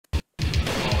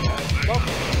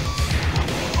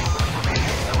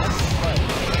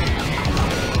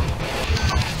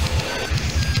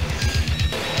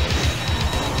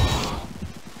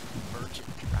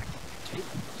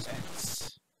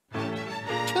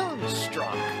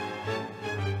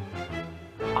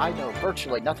I know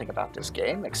virtually nothing about this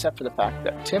game except for the fact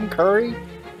that Tim Curry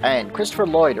and Christopher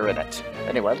Lloyd are in it.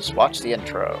 Anyway, let's watch the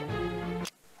intro.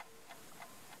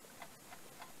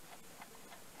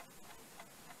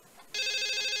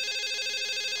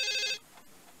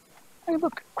 Hey,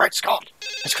 look, Great Scott!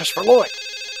 It's Christopher Lloyd!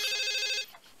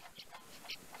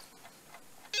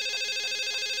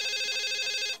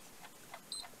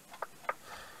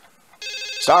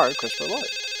 Sorry, Christopher Lloyd.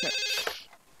 Yeah.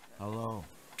 Hello.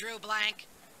 Drew Blank.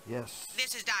 Yes.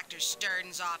 This is Dr.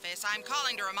 Stern's office. I'm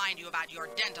calling to remind you about your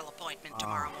dental appointment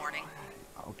tomorrow morning.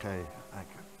 Okay, thank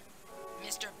you.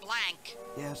 Mr. Blank.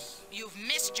 Yes. You've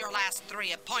missed your last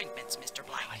 3 appointments, Mr.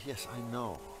 Blank. Yes, I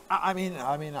know.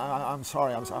 I'm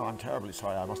sorry. I'm terribly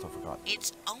sorry. I must have forgotten.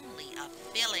 It's only a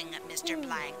filling, Mr.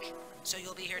 Blank. So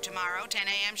you'll be here tomorrow, 10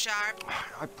 a.m. sharp?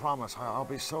 I promise. I'll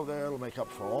be so there it'll make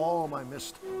up for all my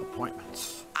missed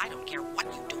appointments. I don't care what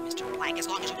you do, Mr. Blank, as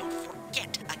long as you don't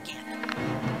forget again.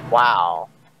 Wow.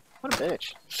 What a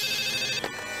bitch.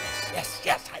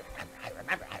 Yes, I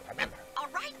remember. All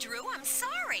right, Drew, I'm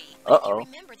sorry. Uh-oh. If you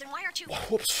remember, then why aren't you...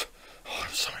 Whoops. Oh,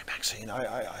 I'm sorry, Maxine.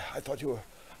 I thought you were...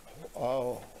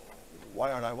 Oh,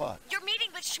 why aren't I what? Your meeting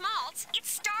with Schmaltz, it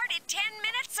started 10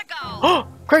 minutes ago.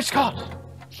 Great Scott!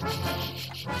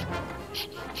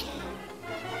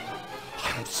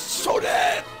 I'm so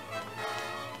dead!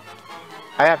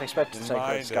 I have expected to In say my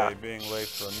Great Scott. day, being late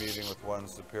for a meeting with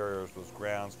one's superiors was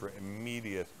grounds for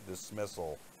immediate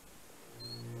dismissal.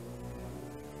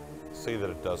 See that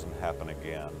it doesn't happen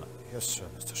again. Yes, sir,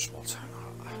 Mr. Schmaltz.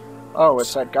 Oh,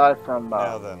 it's that guy from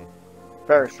Now then,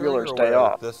 Ferris I'm sure you're Bueller's aware Day that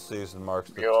Off. this season marks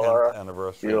the Bueller, 10th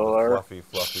anniversary Bueller. of the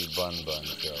Fluffy Bun Bun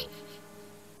show.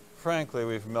 Frankly,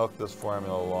 we've milked this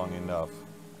formula long enough.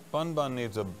 Bun Bun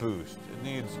needs a boost. It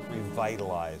needs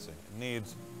revitalizing. It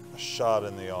needs a shot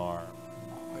in the arm.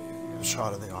 A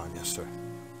shot in the arm, yes, sir.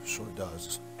 Sure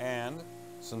does. And,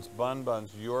 since Bun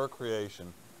Bun's your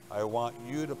creation, I want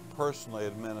you to personally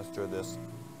administer this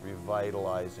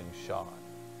revitalizing shot.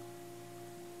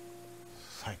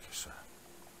 Thank you, sir.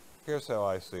 Here's how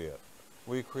I see it.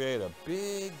 We create a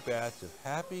big batch of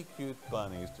happy, cute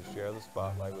bunnies to share the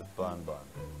spotlight with Bun Bun.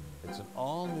 It's an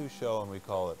all-new show and we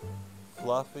call it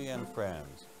Fluffy and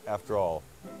Friends. After all,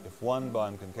 if one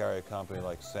bun can carry a company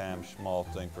like Sam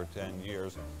Schmaltz Inc. for 10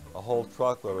 years, a whole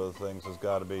truckload of the things has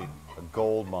got to be a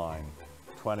gold mine.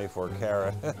 24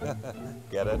 karat.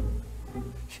 Get it?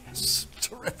 Yes,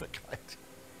 terrific idea.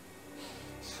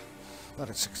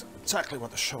 That's exactly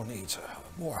what the show needs.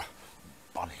 More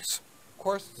bunnies. Of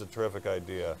course it's a terrific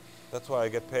idea. That's why I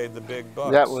get paid the big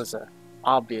bucks. That was an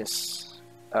obvious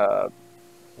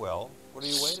Well, what are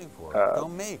you waiting for? Go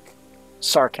make.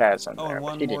 sarcasm Oh, there, and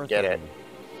but one he more didn't get thing.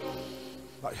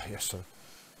 it. Yes, sir.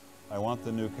 I want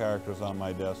the new characters on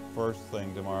my desk first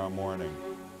thing tomorrow morning.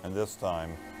 And this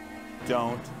time,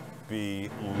 don't be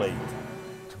late.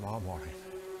 Tomorrow morning.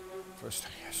 First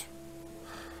thing, yes.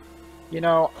 You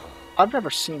know, I've never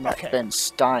seen that Okay. Ben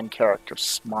Stein character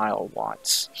smile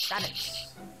once.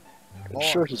 Rabbits. I'm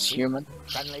sure he's human.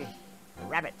 Suddenly,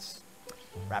 rabbits.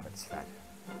 Rabbits that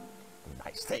do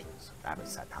nice things.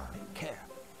 Rabbits that care.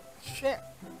 Share.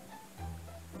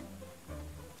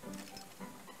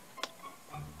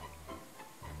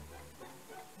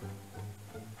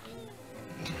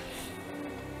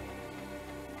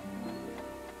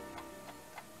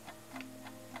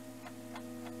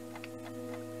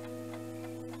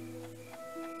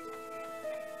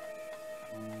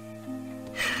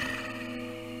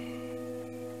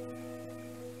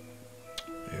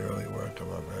 The early work of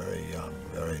a very young,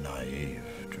 very naive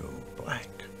Drew Blank.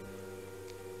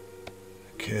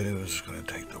 A kid who was going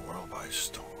to take the world by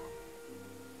storm.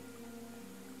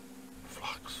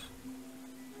 Flux.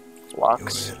 You were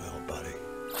Flux? it, little buddy.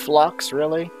 Flux,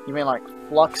 really? You mean like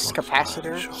flux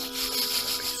capacitor?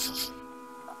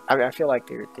 I feel like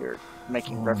they're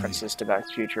making Only- references to Back to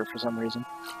the Future for some reason.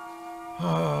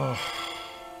 Oh,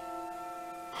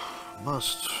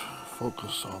 must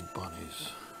focus on bunnies.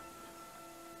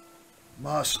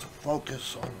 Must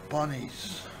focus on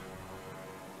bunnies.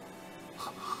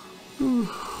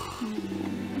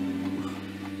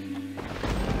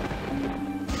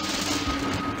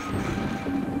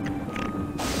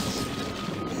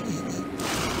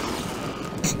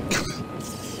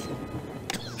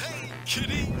 Hey,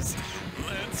 kiddies!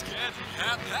 Let's get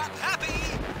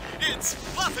happy! It's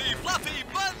Fluffy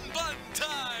Bun Bun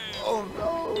time! Oh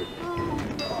no,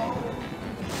 no.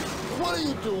 What are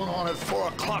you doing on at 4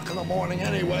 o'clock in the morning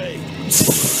anyway?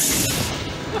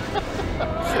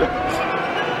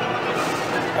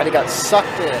 And he got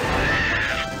sucked in.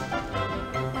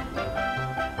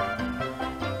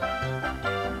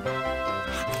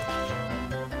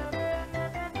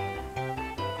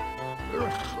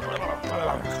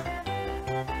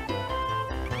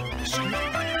 Excuse me.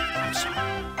 I'm sorry.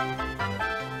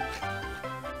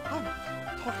 I'm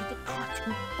talking to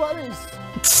cartoon buddies.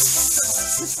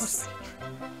 This must be true.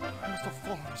 I must have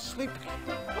fallen asleep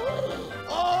again.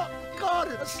 Oh, God,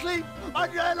 asleep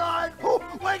on your line. Oh,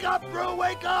 wake up, Brew,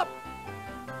 wake up.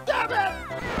 Damn it!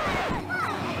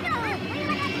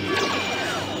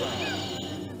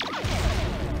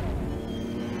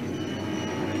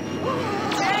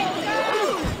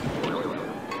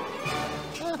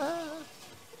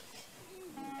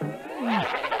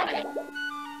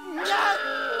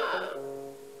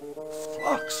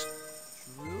 Flux.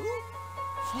 Drew?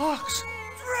 Flux.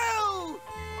 Drew!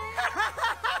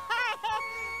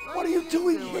 What are you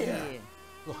doing here? here?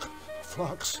 Look,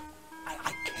 Flux,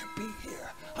 I can't be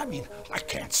here. I mean, I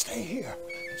can't stay here.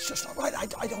 It's just not right.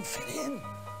 I don't fit in.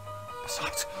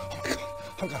 Besides, oh my God,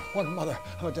 I've got one mother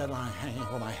of a deadline hanging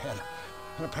over my head.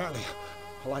 And apparently,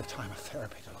 a lifetime of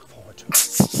therapy to look forward to.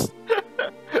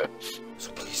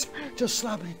 So please, just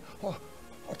slap me or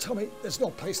tell me there's no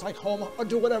place like home or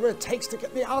do whatever it takes to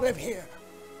get me out of here.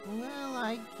 Well,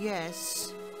 I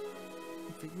guess.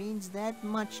 If it means that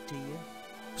much to you.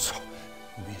 So,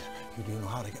 you mean you do know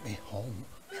how to get me home?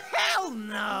 Hell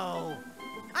no!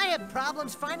 I have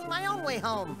problems finding my own way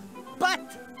home.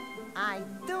 But I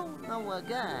do know a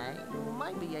guy who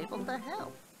might be able to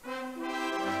help.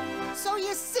 So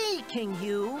you see, King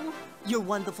Hugh, your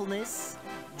wonderfulness,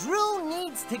 Drew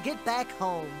needs to get back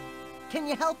home. Can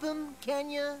you help him, can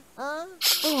you, huh?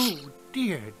 Oh,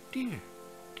 dear,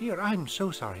 I'm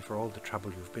so sorry for all the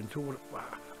trouble you've been through.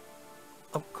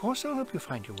 Of course I'll help you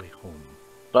find your way home.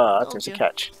 But there's a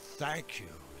catch. Thank you,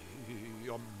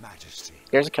 Your Majesty.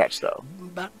 There's a catch, though.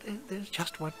 But there's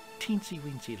just one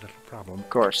teensy-weensy little problem. Of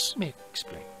course. Let me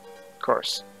explain. Of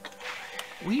course.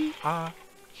 We are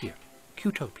here,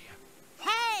 Qtopia.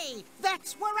 Hey,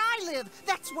 that's where I live.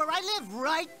 That's where I live,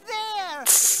 right there.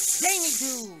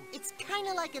 Damie-doo. It's kind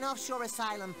of like an offshore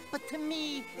asylum, but to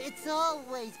me, it's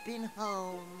always been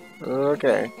home.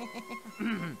 Okay.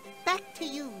 Back to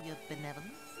you, your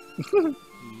benevolence.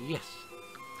 Yes.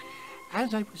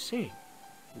 As I was saying,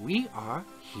 we are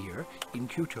here in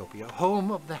Qtopia, home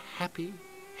of the happy,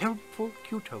 helpful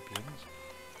Qtopians,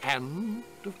 and,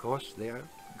 of course, their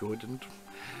good and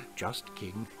just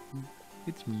king.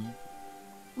 It's me.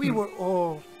 We were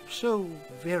all so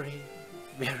very,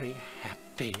 very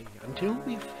happy until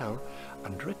we fell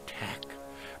under attack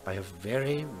by a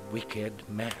very wicked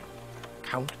man,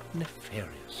 Count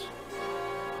Nefarious.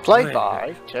 Played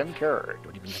by Tim Curry.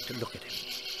 Don't even have to look at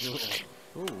him.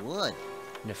 Who would?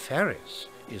 Nefarious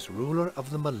is ruler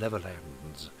of the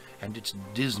Malevolends and its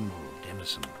dismal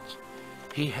denizens.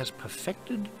 He has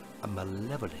perfected a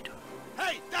Malevolator.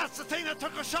 Hey, that's the thing that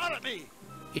took a shot at me!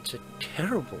 It's a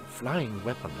terrible flying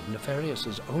weapon of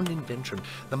Nefarious's own invention.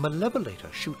 The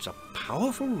Malevolator shoots a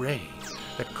powerful ray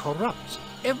that corrupts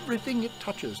everything it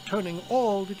touches, turning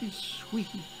all that is sweet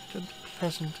and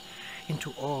pleasant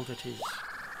into all that is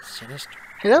sinister.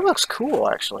 Hey, that looks cool,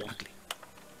 actually. Ugly.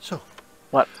 So,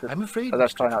 What? I'm afraid Oh,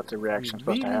 that's Mr. probably not the reaction I'm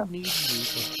we supposed to really have. need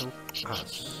you to help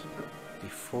us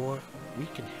before we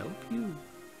can help you.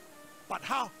 But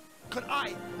how could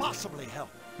I possibly help?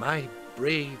 My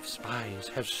brave spies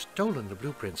have stolen the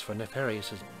blueprints for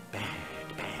Nefarious's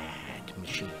bad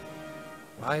machine.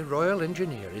 My royal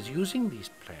engineer is using these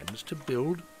plans to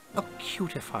build a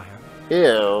cutifier.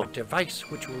 Ew. A device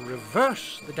which will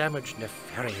reverse the damage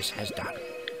Nefarious has done.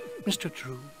 Mr.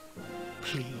 Drew,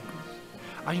 please,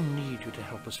 I need you to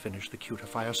help us finish the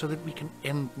cutifier so that we can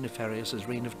end Nefarious's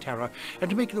reign of terror and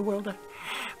to make the world a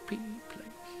happy place.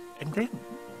 And then,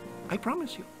 I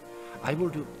promise you, I will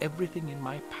do everything in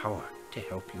my power to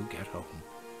help you get home.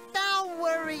 Don't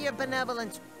worry, your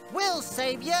benevolence. We'll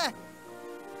save you.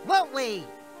 Won't we?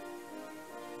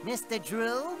 Mr.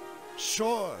 Drew?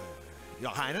 Sure,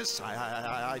 Your Highness.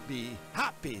 I'd be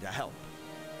happy to help.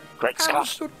 Great How Scott.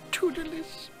 so totally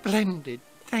splendid.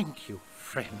 Thank you,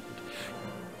 friend.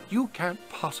 You can't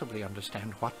possibly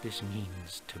understand what this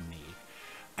means to me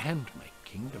and my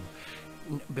kingdom.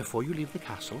 Before you leave the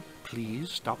castle, please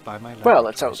stop by my Well,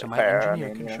 laboratory it's only so my fair. I engineer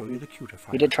mean, can you know, show you the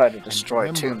cutifier. He did try to And destroy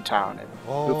remember, Toontown and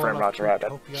all Looper and of Roger Rabbit.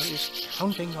 Qtopia is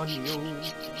counting on you.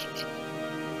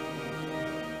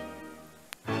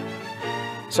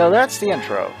 So that's the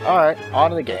intro. Alright, on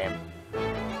to the game.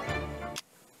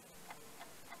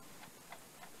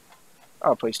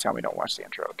 Oh, please tell me don't watch the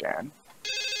intro again.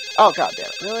 Oh, god damn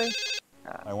it, really?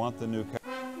 I want the new.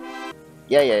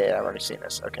 Yeah, I've already seen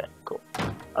this. Okay, cool.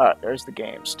 Alright, there's the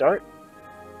game. Start.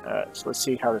 Alright, so let's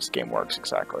see how this game works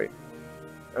exactly.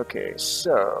 Okay,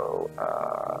 so,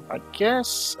 I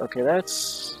guess... Okay,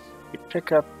 that's You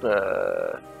pick up,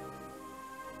 okay,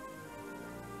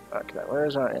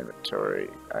 where's our inventory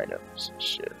items and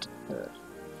shit?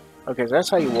 Okay, so that's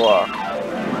how you walk.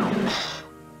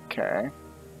 Okay.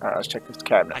 Alright, let's check this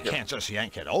cabinet. I can't just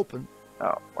yank it open.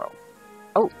 Oh, well.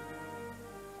 Oh!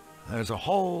 There's a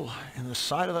hole in the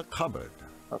side of the cupboard.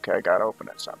 Okay, I gotta open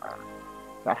it somehow.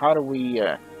 Now, how do we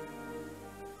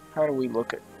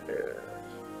look at,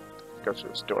 go through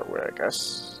this doorway, I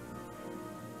guess.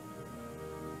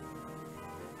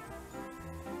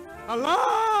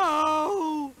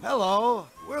 Hello? Hello.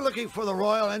 We're looking for the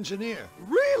Royal Engineer.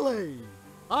 Really?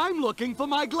 I'm looking for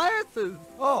my glasses.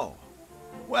 Oh.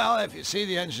 Well, if you see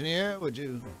the engineer, would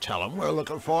you tell him we're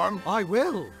looking for him? I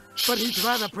will, but he's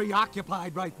rather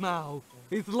preoccupied right now.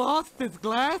 He's lost his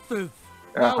glasses.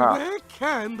 Now, where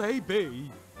can they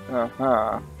be?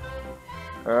 Okay.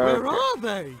 Where are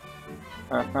they?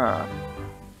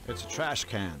 It's a trash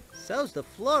can. So's the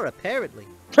floor, apparently.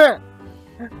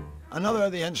 Another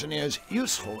of the engineer's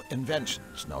useful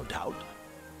inventions, no doubt.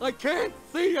 I can't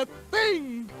see a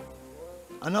thing.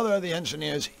 Another of the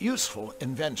engineer's useful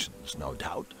inventions, no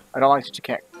doubt. I don't like that you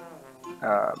can't,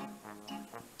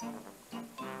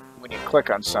 when you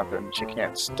click on something, you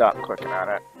can't stop clicking on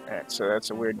it. And so that's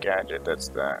a weird gadget. That's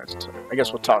that. I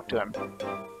guess we'll talk to him.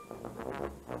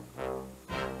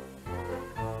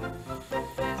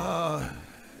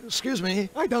 Excuse me.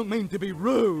 I don't mean to be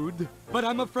rude, but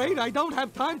I'm afraid I don't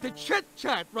have time to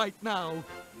chit-chat right now.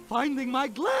 Finding my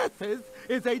glasses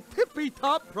is a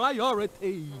tippy-top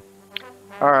priority.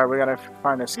 Alright, we gotta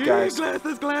find this guy's...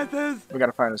 Glasses! We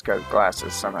gotta find this guy's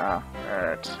glasses somehow.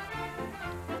 Alright.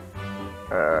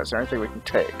 Is there anything we can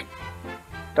take?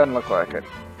 Doesn't look like it.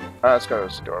 Let's go to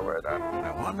this doorway then.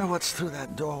 I wonder what's through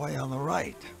that doorway on the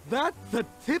right. That's a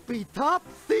tippy-top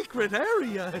secret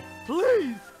area.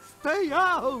 Please, stay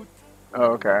out.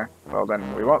 Oh, okay. Well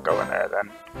then, we won't go in there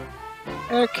then.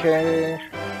 Okay.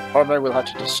 Or maybe we'll have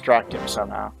to distract him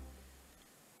somehow.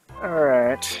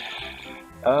 Alright.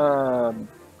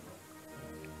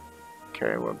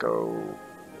 Okay, we'll go...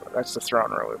 That's the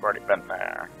throne room. We've already been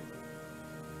there.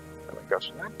 Then we go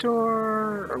through that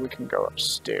door, or we can go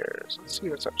upstairs. Let's see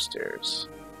what's upstairs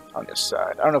on this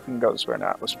side. I don't know if we can go this way or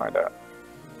not. Let's find out.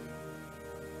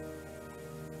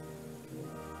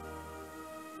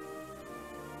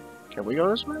 Can we go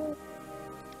this way?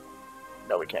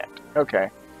 No, we can't.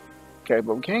 Okay. Okay,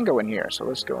 but we can go in here, so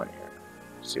let's go in here.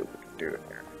 See what we can do in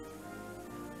here.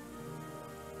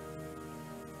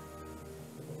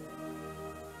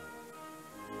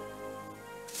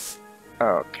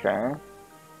 Okay.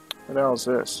 What the hell is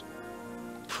this?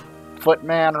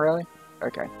 Footman, really?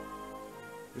 Okay.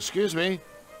 Excuse me.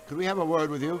 Could we have a word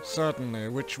with you? Certainly.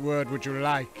 Which word would you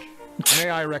like?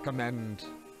 May I recommend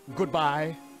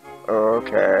goodbye?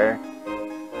 Okay.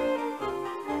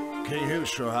 King Hugh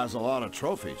sure has a lot of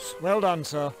trophies. Well done,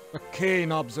 sir. A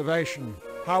keen observation.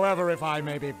 However, if I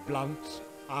may be blunt,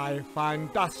 I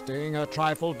find dusting a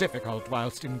trifle difficult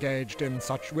whilst engaged in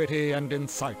such witty and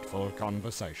insightful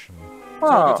conversation.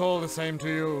 So if it's all the same to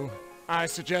you, I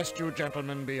suggest you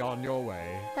gentlemen be on your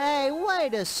way. Hey,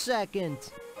 wait a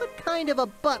second. What kind of a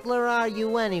butler are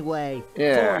you anyway?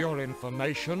 Yeah. For your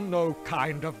information, no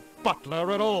kind of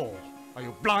butler at all. Are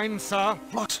you blind, sir?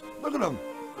 Flux, look at him.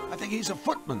 I think he's a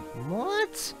footman.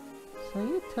 What? So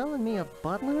you're telling me a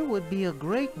butler would be a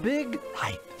great big...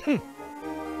 Right.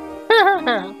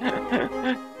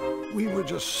 We were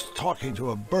just talking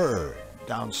to a bird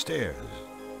downstairs.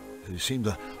 He seemed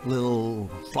a little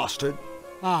flustered.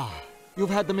 Ah, you've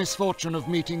had the misfortune of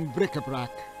meeting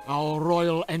Bric-a-Brac, our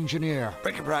royal engineer.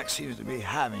 Bric-a-Brac seems to be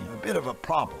having a bit of a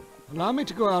problem. Allow me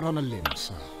to go out on a limb,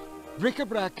 sir.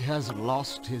 Bric-a-Brac has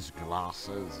lost his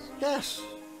glasses. Yes,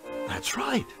 that's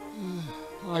right.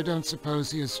 I don't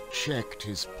suppose he has checked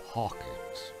his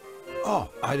pocket. Oh,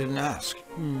 I didn't ask.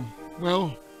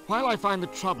 Well, while I find the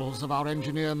troubles of our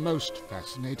engineer most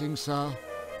fascinating, sir,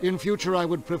 in future I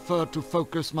would prefer to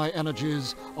focus my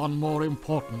energies on more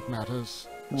important matters,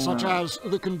 such as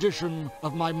the condition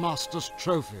of my master's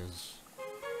trophies.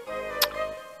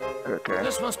 Okay.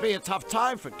 This must be a tough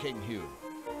time for King Hugh.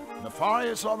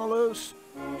 Nefarious on the loose,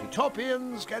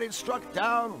 utopians getting struck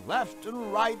down left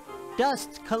and right.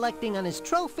 Dust collecting on his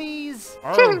trophies.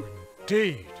 Oh,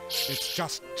 indeed. It's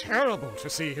just terrible to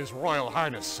see His Royal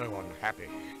Highness so unhappy.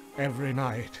 Every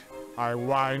night, I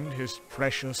wind his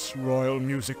precious royal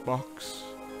music box.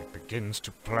 It begins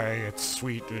to play its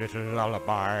sweet little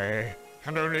lullaby,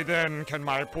 and only then can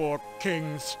my poor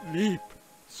king sleep.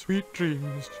 Sweet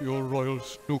dreams to your royal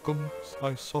snookums,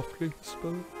 I softly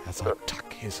whisper, as I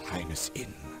tuck his highness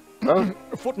in.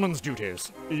 Footman's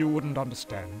duties. You wouldn't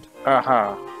understand.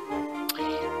 Uh-huh.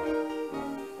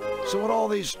 So what are all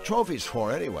these trophies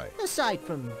for, anyway? Aside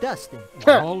from dusting.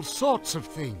 All sorts of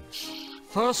things.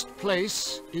 First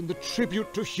place in the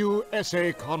Tribute to Hugh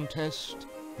essay contest.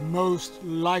 Most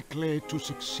likely to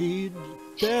succeed.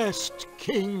 Best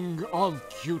King of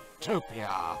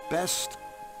Cutopia. Best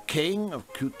King of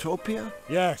Cutopia?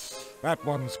 Yes, that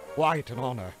one's quite an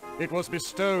honor. It was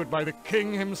bestowed by the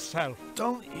king himself.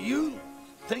 Don't you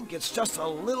think it's just a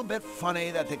little bit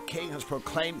funny that the king has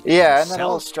proclaimed Yeah, isn't that a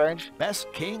little himself strange?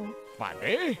 best king?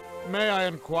 Funny? May I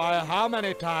inquire how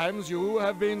many times you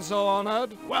have been so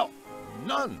honored? Well,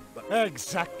 none. But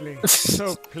Exactly.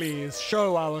 So please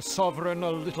show our sovereign a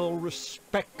little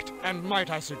respect. And might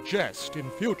I suggest,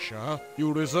 in future,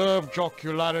 you reserve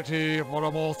jocularity for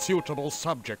a more suitable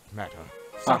subject matter,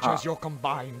 such as your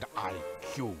combined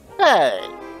IQ. Hey!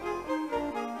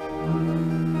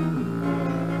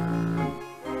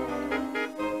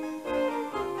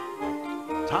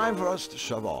 time for us to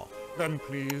shove off. Then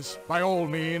please, by all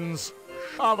means,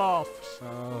 shove off,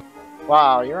 sir.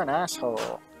 Wow, you're an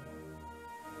asshole.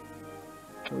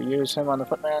 Can we use him on the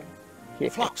footman?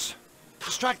 Flux,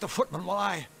 distract the footman while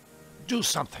I do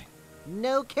something.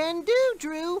 No can do,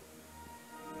 Drew.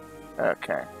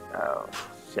 Okay. Oh,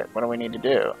 shit. What do we need to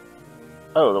do?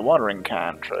 Oh, the watering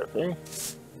can trophy.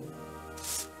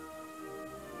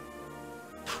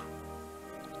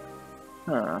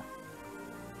 Huh.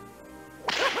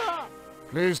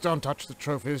 Please don't touch the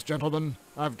trophies, gentlemen.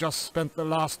 I've just spent the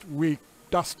last week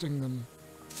dusting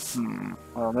them.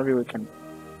 Well, maybe we can...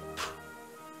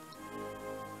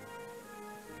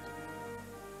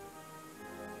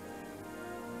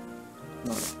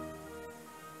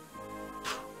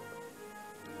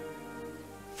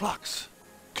 Flux,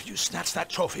 can you snatch that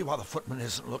trophy while the footman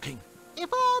isn't looking?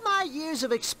 If all my years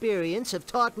of experience have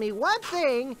taught me one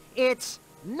thing, it's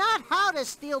not how to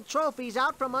steal trophies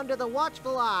out from under the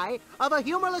watchful eye of a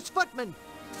humorless footman.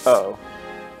 Uh-oh.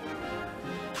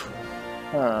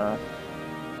 Huh.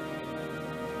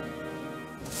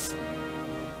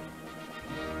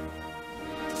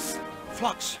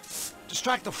 Flux,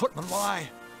 distract the footman while I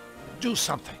do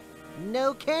something.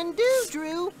 No can do,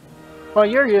 Drew. Well,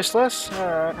 you're useless.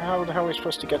 Alright, how the hell are we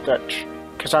supposed to get that?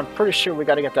 Because I'm pretty sure we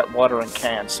gotta get that watering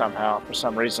can somehow, for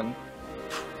some reason.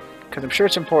 Because I'm sure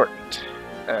it's important.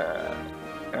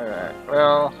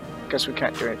 Well, guess we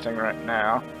can't do anything right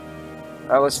now.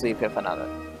 Let's leave here for another.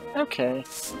 Okay.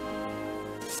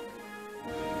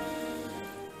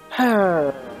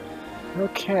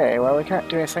 Okay, well, we can't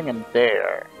do anything in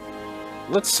there.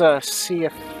 Let's see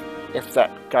if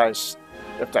that guy's...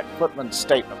 if that footman's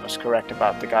statement was correct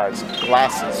about the guy's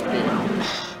glasses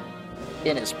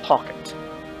being in his pocket.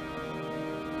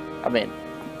 I mean,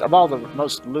 of all the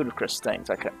most ludicrous things,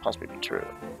 that can't possibly be true.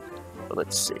 But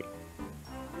let's see.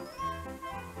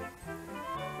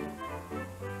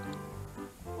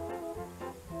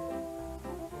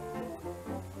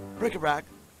 Bric-a-brac,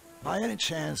 by any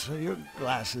chance are your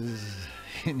glasses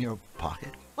in your pocket?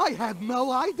 I had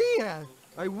no idea.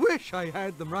 I wish I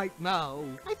had them right now.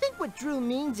 I think what Drew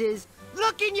means is,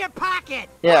 look in your pocket!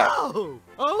 Yeah. Oh,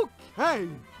 okay.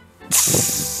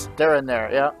 They're in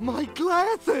there, yeah. My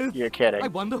glasses! You're kidding. I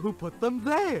wonder who put them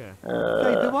there.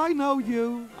 Say, do I know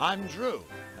you? I'm Drew,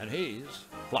 and he's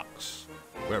Flux.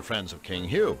 We're friends of King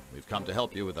Hugh. We've come to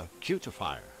help you with a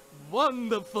cutifier.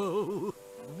 Wonderful.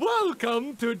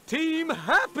 Welcome to Team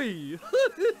Happy.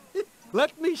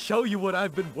 Let me show you what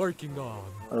I've been working on.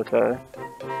 Okay.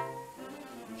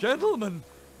 Gentlemen,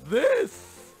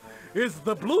 this is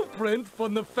the blueprint for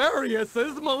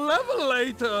Nefarious's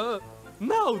Malevolator.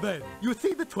 Now then, you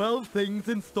see the 12 things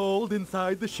installed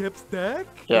inside the ship's deck?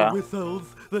 Yeah. The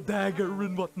whistles, the dagger,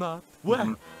 and whatnot.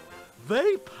 Well,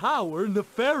 they power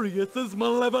Nefarious's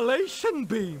Malevolation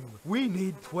beam. We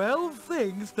need 12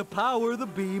 things to power the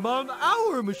beam on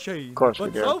our machine. Of course we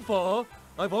but do. so far,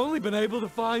 I've only been able to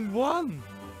find one.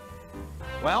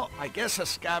 Well, I guess a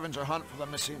scavenger hunt for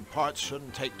the missing parts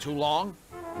shouldn't take too long.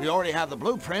 We already have the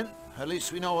blueprint. At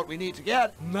least we know what we need to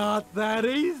get. Not that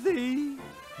easy.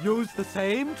 Use the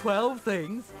same 12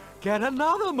 things, get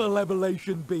another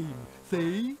Malevolation beam.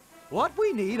 See? What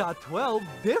we need are 12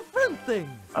 different things.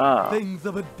 Things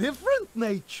of a different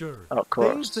nature. Of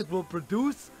course. Things that will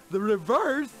produce the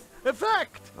reverse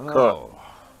effect. Oh,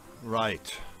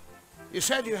 right. You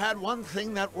said you had one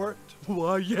thing that worked?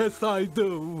 Why, yes, I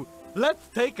do. Let's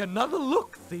take another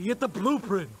look-see at the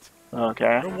blueprint.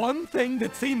 Okay. The one thing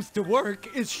that seems to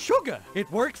work is sugar.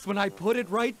 It works when I put it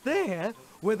right there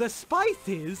where the spice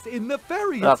is in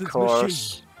Nefarious' Of course.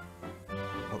 machine.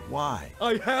 But why?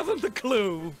 I haven't a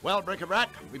clue. Well, Bric-a-brac,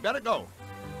 we better go.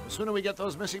 The sooner we get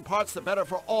those missing parts, the better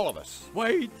for all of us.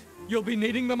 Wait, you'll be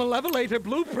needing the Malevolator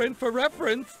blueprint for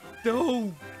reference.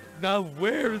 Now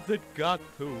where's it got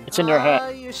to? It's in your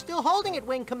hand. You're still holding it,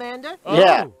 Wing Commander.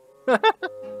 Yeah.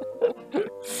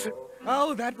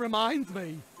 Oh, that reminds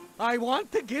me. I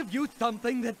want to give you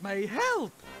something that may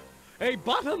help. A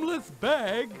bottomless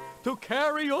bag to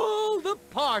carry all the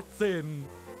parts in.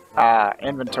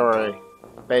 Inventory,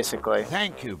 basically.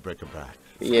 Thank you, Bric-a-Brac.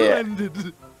 Yeah.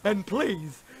 Splendid. And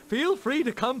please, feel free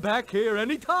to come back here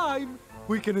anytime.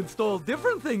 We can install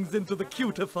different things into the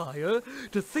cutifier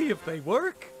to see if they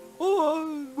work,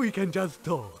 or we can just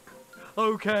talk.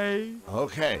 Okay?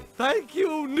 Okay. Thank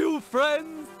you, new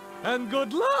friends, and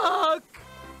good luck!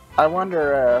 I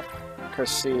wonder if, cause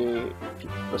see,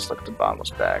 let's look at the bottomless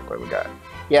bag. What do we got?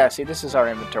 Yeah, see, this is our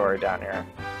inventory down here.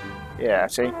 Yeah,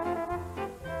 see?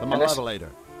 The malevolator.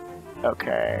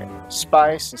 Okay.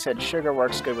 Spice, instead sugar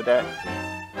works good with that.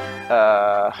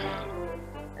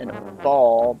 And a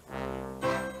bulb.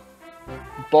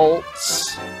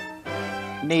 Bolts.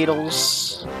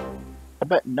 Needles. I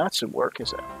bet nuts would work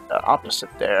as the opposite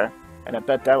there. And I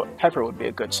bet that pepper would be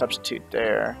a good substitute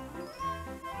there.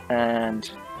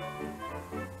 And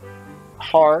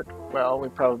heart, well, we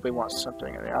probably want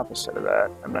something in the opposite of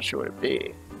that. I'm not sure what it'd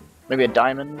be. Maybe a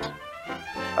diamond,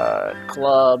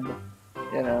 club,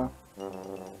 you know,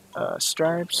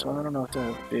 stripes. Well, I don't know if that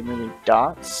would be. Maybe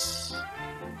dots.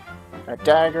 A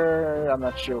dagger. I'm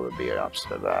not sure what would be the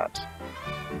opposite of that.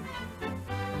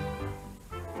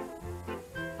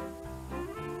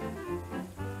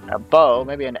 A bow,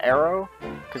 maybe an arrow,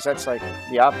 because that's like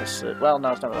the opposite. Well,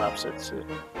 no, it's not the opposite.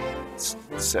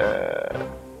 It's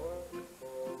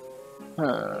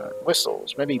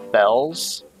whistles, maybe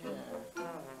bells.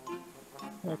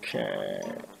 Okay.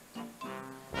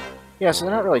 Yeah, so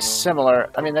they're not really similar.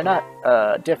 I mean, they're not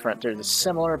different. They're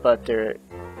similar, but they're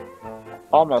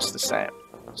almost the same.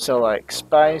 So, like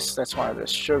spice, that's why the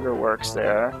sugar works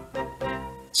there.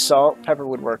 Salt, pepper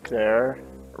would work there.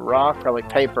 Rock, probably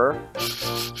paper.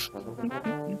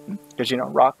 Because, you know,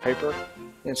 rock, paper,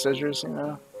 and scissors, you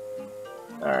know.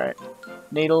 Alright.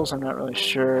 Needles, I'm not really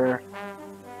sure.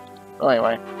 Well,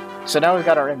 anyway. So now we've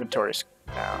got our inventories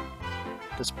now.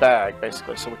 This bag,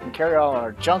 basically, so we can carry all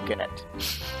our junk in it.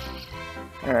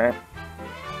 Alright.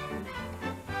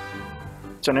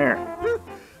 What's in here?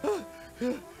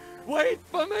 Wait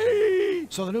for me!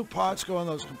 So the new parts go in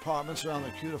those compartments around the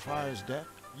cutifier's deck?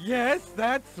 Yes,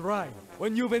 that's right.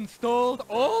 When you've installed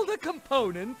all the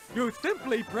components, you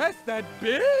simply press that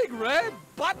big red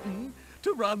button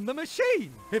to run the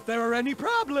machine. If there are any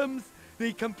problems,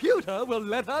 the computer will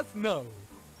let us know.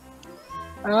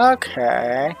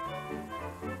 Okay.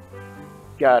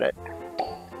 Got it.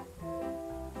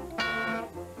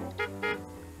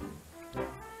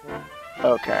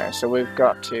 Okay, so we've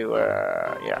got to,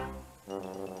 yeah.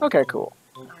 Okay, cool.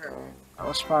 Now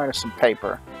let's find us some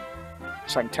paper,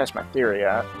 so I can test my theory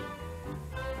out.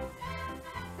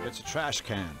 It's a trash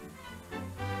can.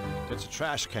 It's a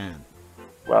trash can.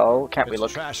 Well, can't we look?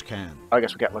 It's a trash can. I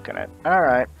guess we can't look in it.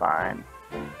 Alright, fine.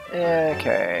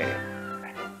 Okay.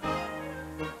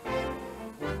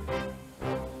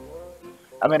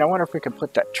 I mean, I wonder if we could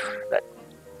put that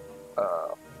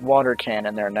water can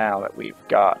in there now that we've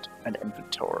got an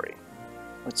inventory.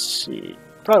 Let's see.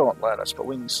 Probably won't let us, but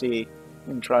we can see.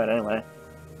 We can try it anyway.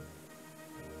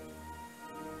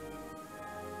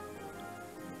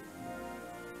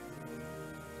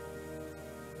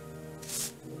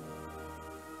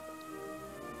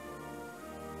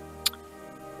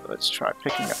 Let's try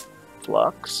picking up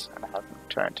Flux and have him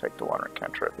try and take the watering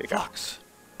can trophy. Flux,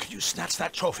 can you snatch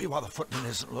that trophy while the footman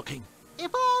isn't looking?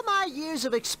 If all my years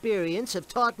of experience have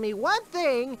taught me one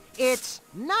thing, it's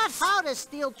not how to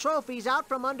steal trophies out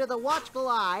from under the watchful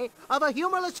eye of a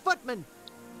humorless footman.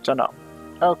 So no.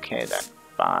 Okay then.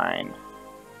 Fine.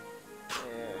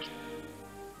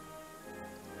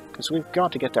 Because we've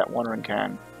got to get that watering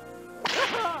can.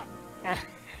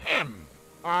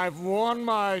 I've worn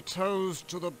my toes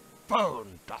to the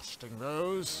bone dusting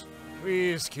those.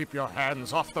 Please keep your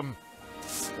hands off them.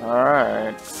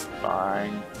 Alright.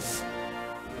 Fine.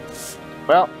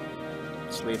 Well,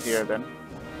 let's leave here then.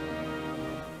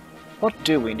 What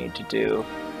do we need to do?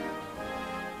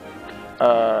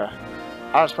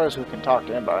 I suppose we can talk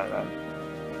to anybody then.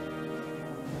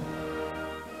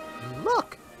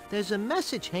 Look! There's a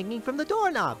message hanging from the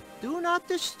doorknob. Do not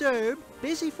disturb.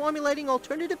 Busy formulating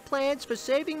alternative plans for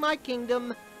saving my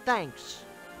kingdom. Thanks.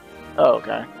 Oh,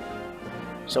 okay.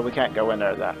 So we can't go in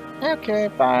there then. Okay,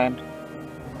 fine.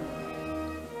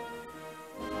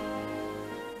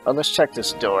 Oh, let's check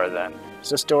this door then. Is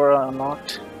this door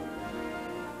unlocked?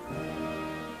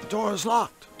 The door is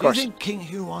locked. Do you think King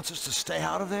Hugh wants us to stay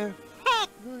out of there? Heck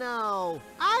no!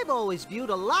 I've always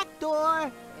viewed a locked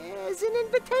door as an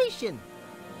invitation.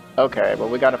 Okay, well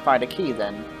we gotta find a key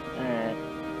then. Alright.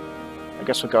 I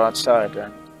guess we'll go outside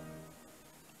then.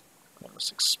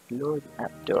 Let's explore the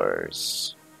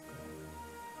outdoors.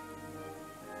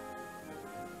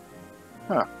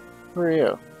 Huh. Who are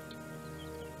you?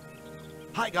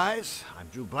 Hi, guys. I'm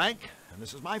Drew Blank, and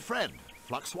this is my friend,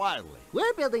 Flux Wildly.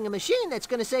 We're building a machine that's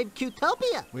going to save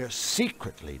Cutopia. We're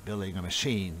secretly building a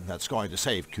machine that's going to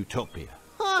save Cutopia.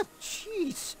 Oh,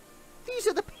 jeez. These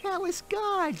are the palace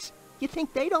guards. You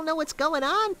think they don't know what's going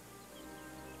on?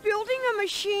 Building a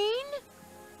machine?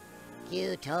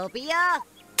 Cutopia?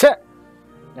 Tuh!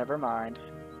 Never mind.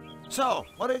 So,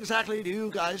 what exactly do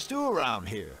you guys do around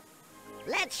here?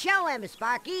 Let's show him,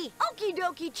 Sparky. Okie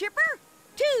dokie, Chipper.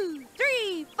 2,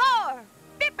 3, 4.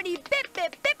 Bippity bip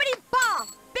bip bippity ba.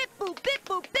 Bip boop bip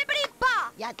boop bippity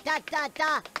ba. Ya da da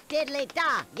da, diddly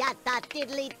da. Ya da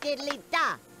diddly diddly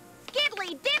da.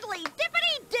 Skiddly diddly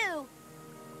dippity doo.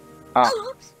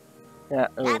 Oops. Yeah,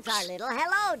 oops. That's our little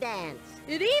hello dance.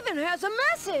 It even has a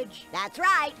message. That's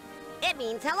right. It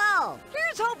means hello.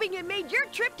 Here's hoping it made your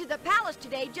trip to the palace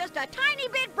today just a tiny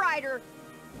bit brighter.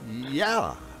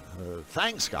 Yeah.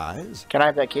 Thanks, guys. Can I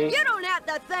have that key? You don't have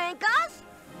to thank us.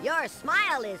 Your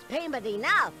smile is payment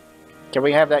enough. Can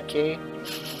we have that key?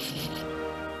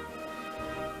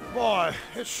 Boy,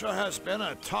 it sure has been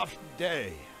a tough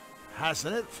day,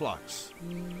 hasn't it, Flux?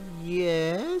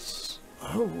 Yes?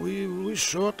 Oh, we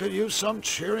sure could use some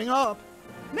cheering up.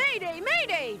 Mayday,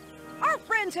 mayday. Our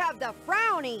friends have the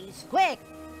frownies. Quick,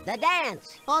 the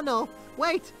dance. Oh, no.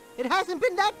 Wait. It hasn't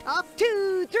been that tough.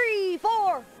 2, 3,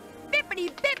 4. Bippity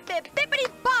bip bip bippity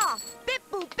ba. Bip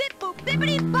boop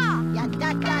bippity ba. Ya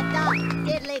da da da,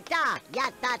 diddly da. Ya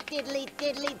da diddly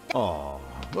diddly da. Oh,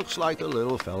 looks like the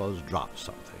little fellow's dropped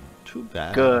something. Too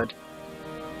bad. Good.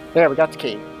 There, we got the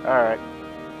key. Alright.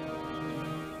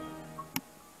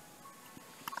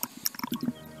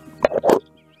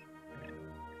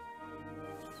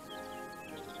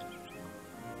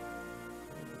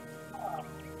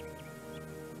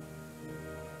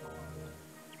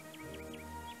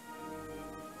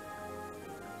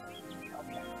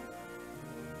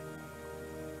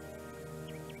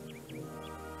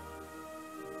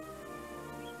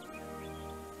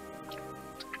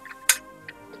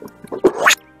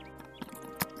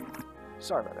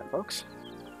 Sorry about that, folks.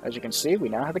 As you can see, we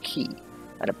now have a key,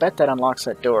 and I bet that unlocks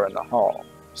that door in the hall.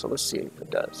 So let's see if it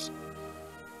does.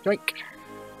 Yoink!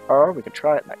 Or we could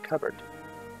try it in that cupboard.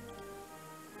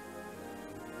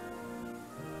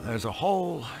 There's a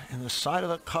hole in the side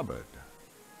of the cupboard.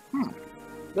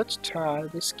 Let's try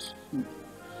this key.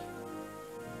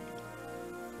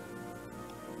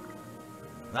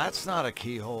 That's not a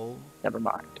keyhole. Never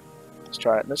mind. Let's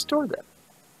try it in this door then.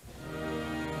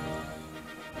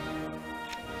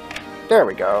 There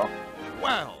we go.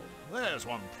 Well, there's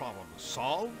one problem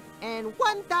solved. And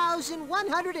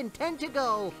 1,110 to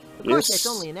go. Of course, that's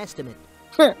only an estimate.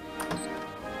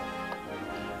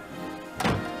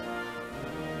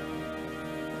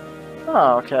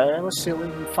 Oh, okay. Let's see what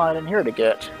we can find in here to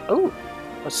get. Oh,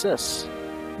 what's this?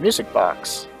 Music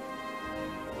box.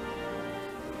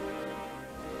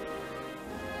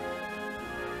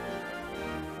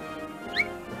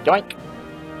 Yoink!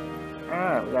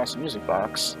 Ah, we got some music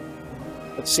box.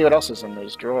 Let's see what else is in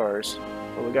these drawers.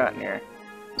 What we got in here?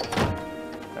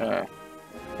 Oh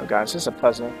god, is this a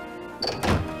puzzle?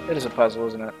 It is a puzzle,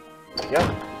 isn't it?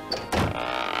 Yep.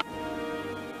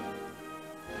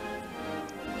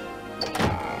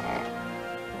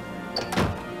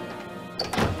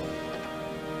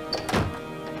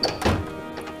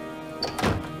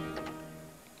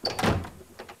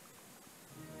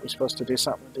 We're supposed to do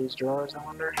something with these drawers, I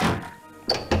wonder?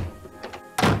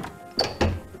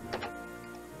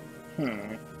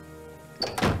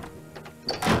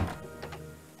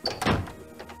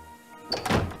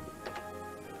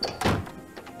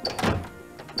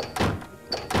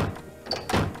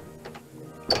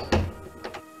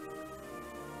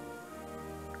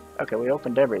 Okay, we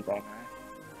opened everything.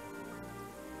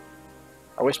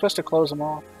 Are we supposed to close them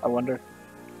all? I wonder.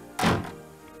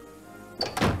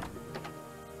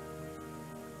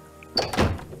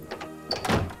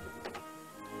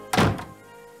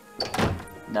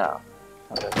 No.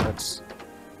 Okay, that's...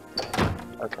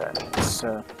 Okay,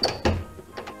 so...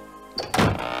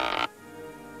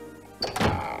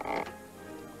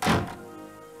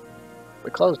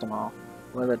 We closed them all.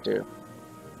 What did that do?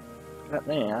 Not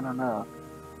me, I don't know.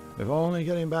 If only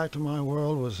getting back to my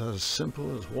world was as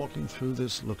simple as walking through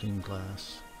this looking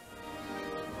glass.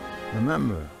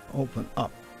 Remember, open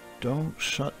up. Don't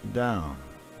shut down.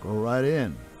 Go right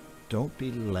in. Don't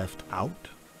be left out.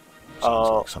 Sounds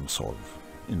like some sort of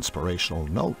inspirational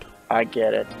note. I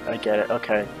get it. I get it.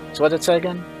 Okay. So what did it say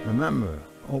again? Remember,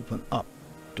 open up.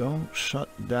 Don't shut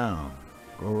down.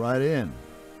 Go right in.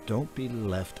 Don't be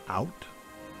left out.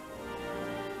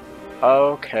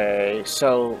 Okay,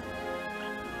 so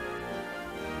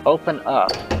open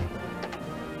up.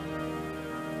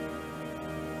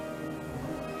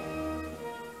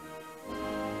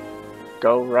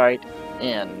 Go right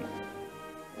in.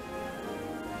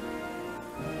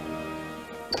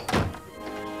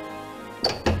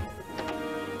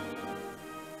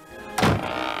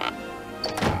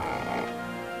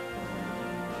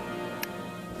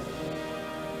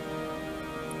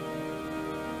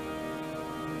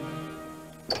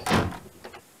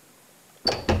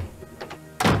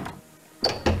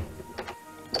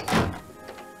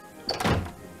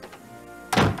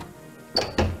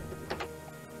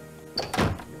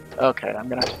 Okay, I'm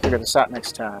gonna have to figure this out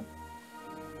next time.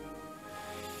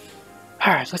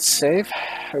 Alright, let's save.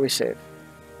 How do we save?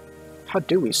 How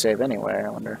do we save anyway, I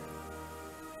wonder?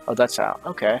 Oh, that's out.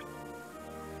 Okay.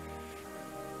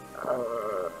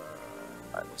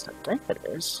 At least I think it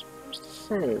is. Where's the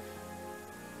save?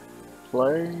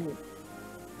 Play.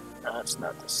 That's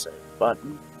not the save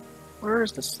button. Where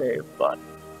is the save button?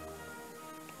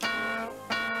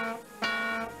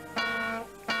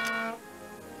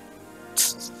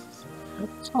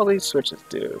 What's all these switches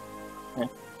do?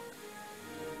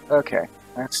 Okay,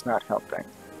 that's not helping.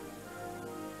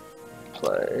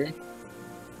 Play.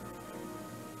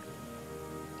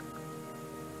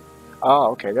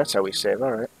 Oh, okay, that's how we save.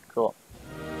 Alright, cool.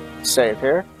 Save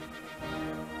here.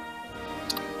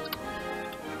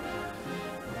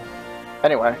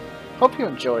 Anyway, hope you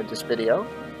enjoyed this video.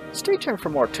 Stay tuned for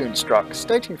more Toonstruck.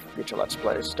 Stay tuned for future Let's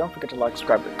Plays. Don't forget to like,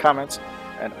 subscribe, and comments.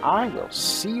 And I will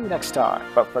see you next time.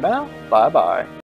 But for now, bye-bye.